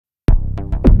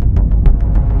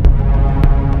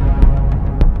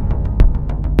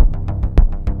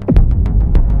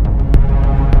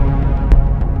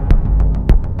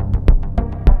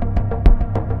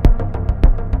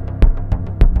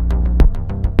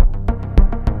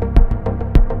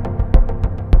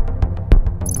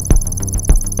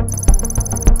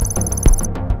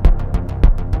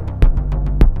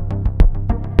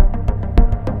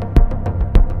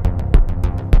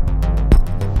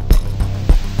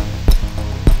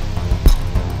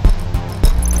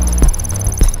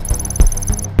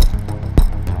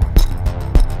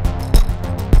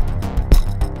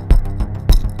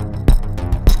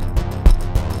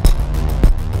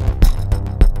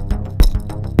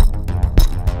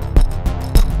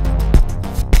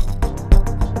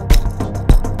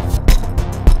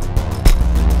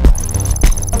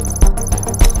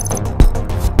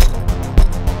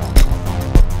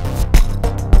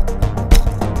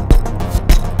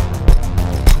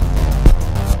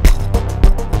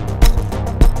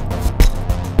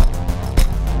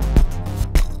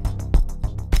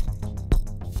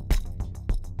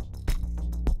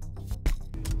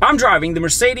I'm driving the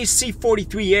Mercedes C43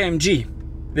 AMG.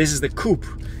 This is the coupe.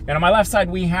 And on my left side,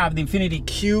 we have the Infiniti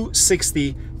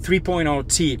Q60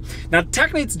 3.0T. Now,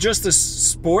 technically, it's just a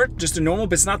sport, just a normal,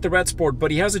 but it's not the red sport,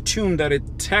 but he has a tune that it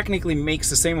technically makes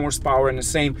the same horsepower and the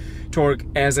same torque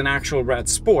as an actual red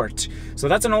sport. So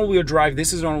that's an all-wheel drive.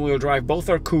 This is an all-wheel drive. Both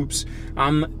are coupes.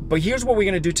 But here's what we're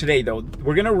going to do today, though.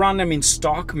 We're going to run them in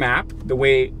stock map, the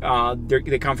way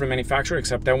they come from manufacturer,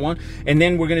 except that one. And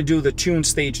then we're going to do the tune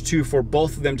stage 2 for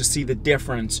both of them to see the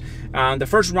difference. The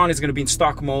first run is going to be in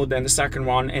stock mode, and the second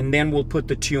one, and then we'll put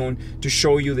the tune to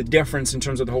show you the difference in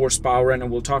terms of the horsepower,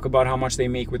 and we'll talk about how much they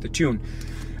make with the tune.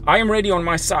 I am ready on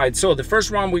my side. So the first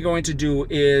run we're going to do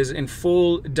is in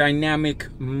full dynamic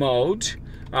mode,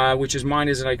 which is mine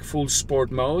is like full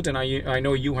sport mode, and I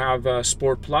know you have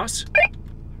Sport Plus.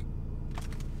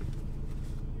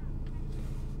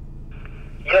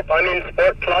 Yep, I'm in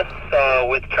Sport Plus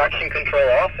with traction control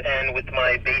off and with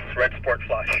my base red sport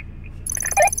flush.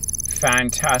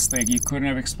 Fantastic. You couldn't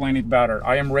have explained it better.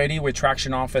 I am ready with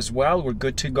traction off as well. We're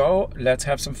good to go. Let's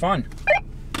have some fun.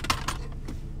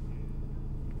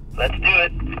 Let's do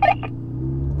it.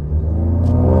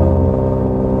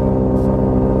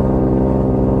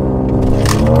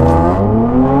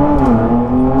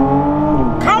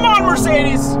 Come on,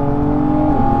 Mercedes!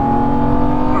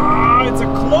 It's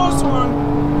a close one.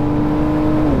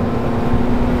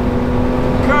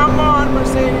 Come on,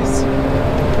 Mercedes.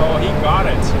 Oh, he got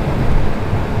it.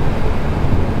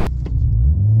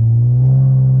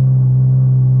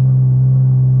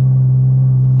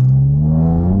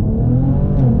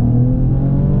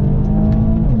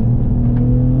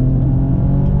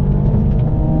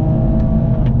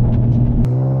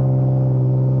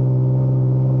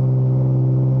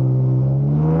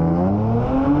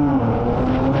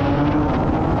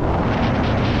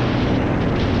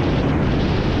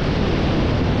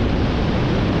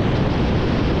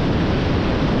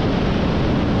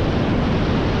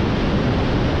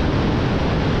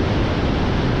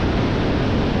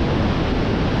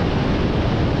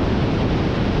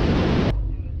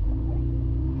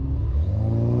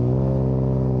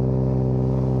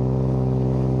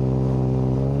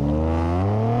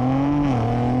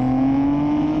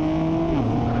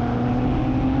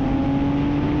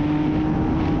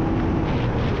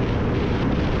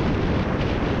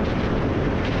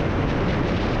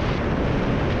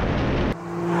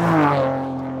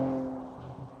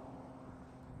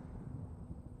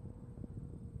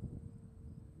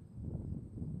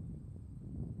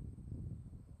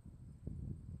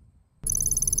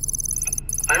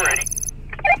 I'm ready.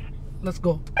 Let's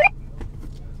go.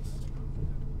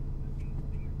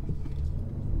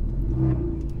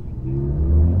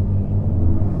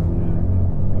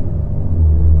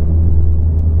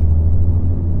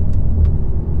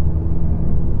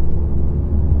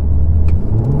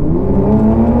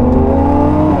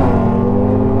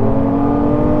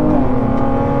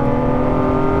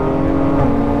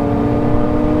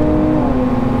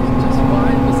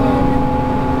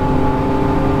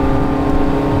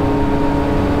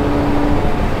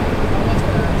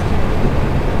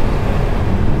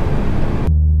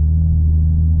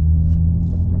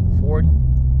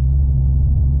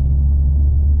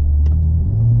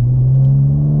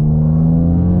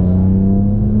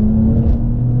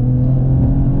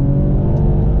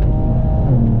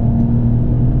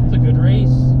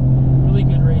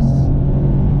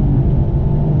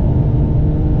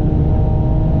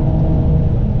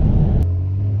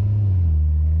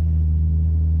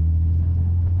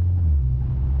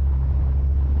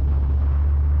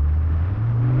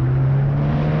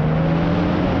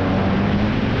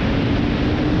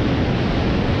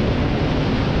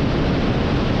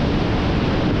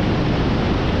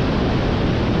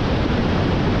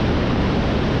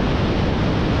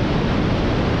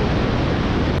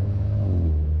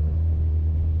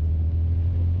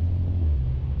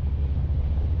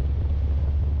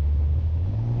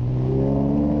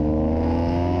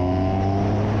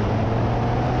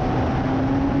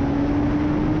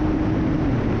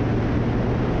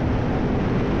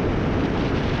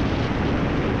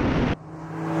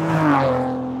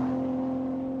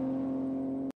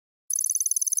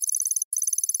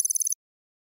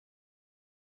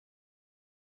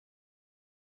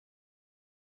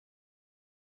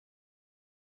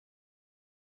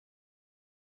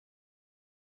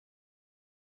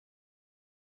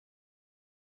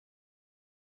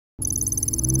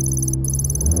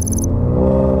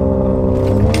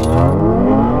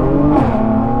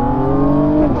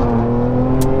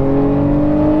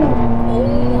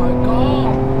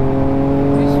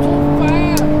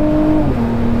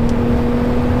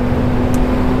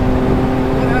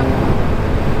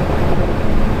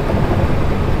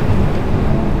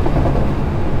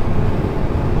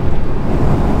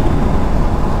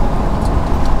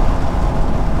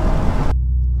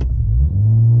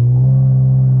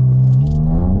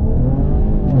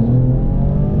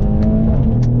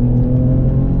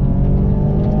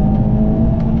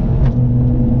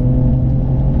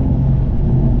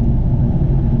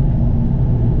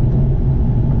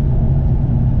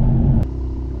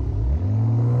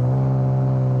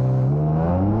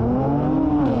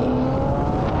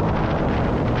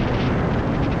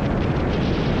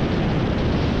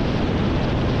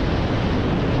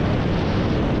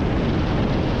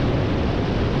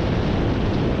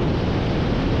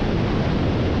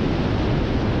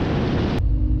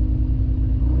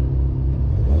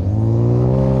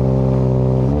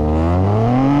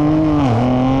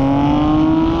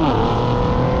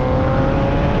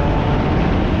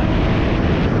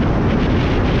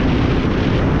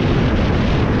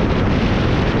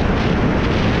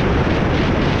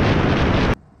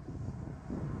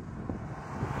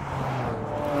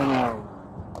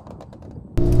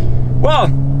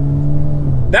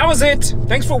 was it.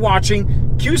 Thanks for watching.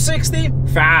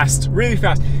 Q60, fast, really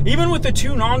fast. Even with the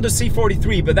tune on the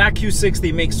C43, but that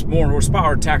Q60 makes more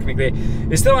horsepower technically.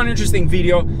 It's still an interesting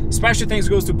video. Special thanks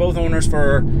goes to both owners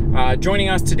for joining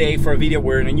us today for a video.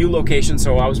 We're in a new location,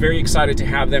 so I was very excited to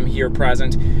have them here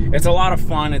present. It's a lot of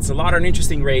fun. It's a lot of an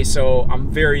interesting race, so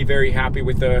I'm very, very happy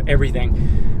with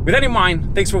everything. With that in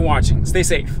mind, thanks for watching. Stay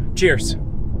safe. Cheers.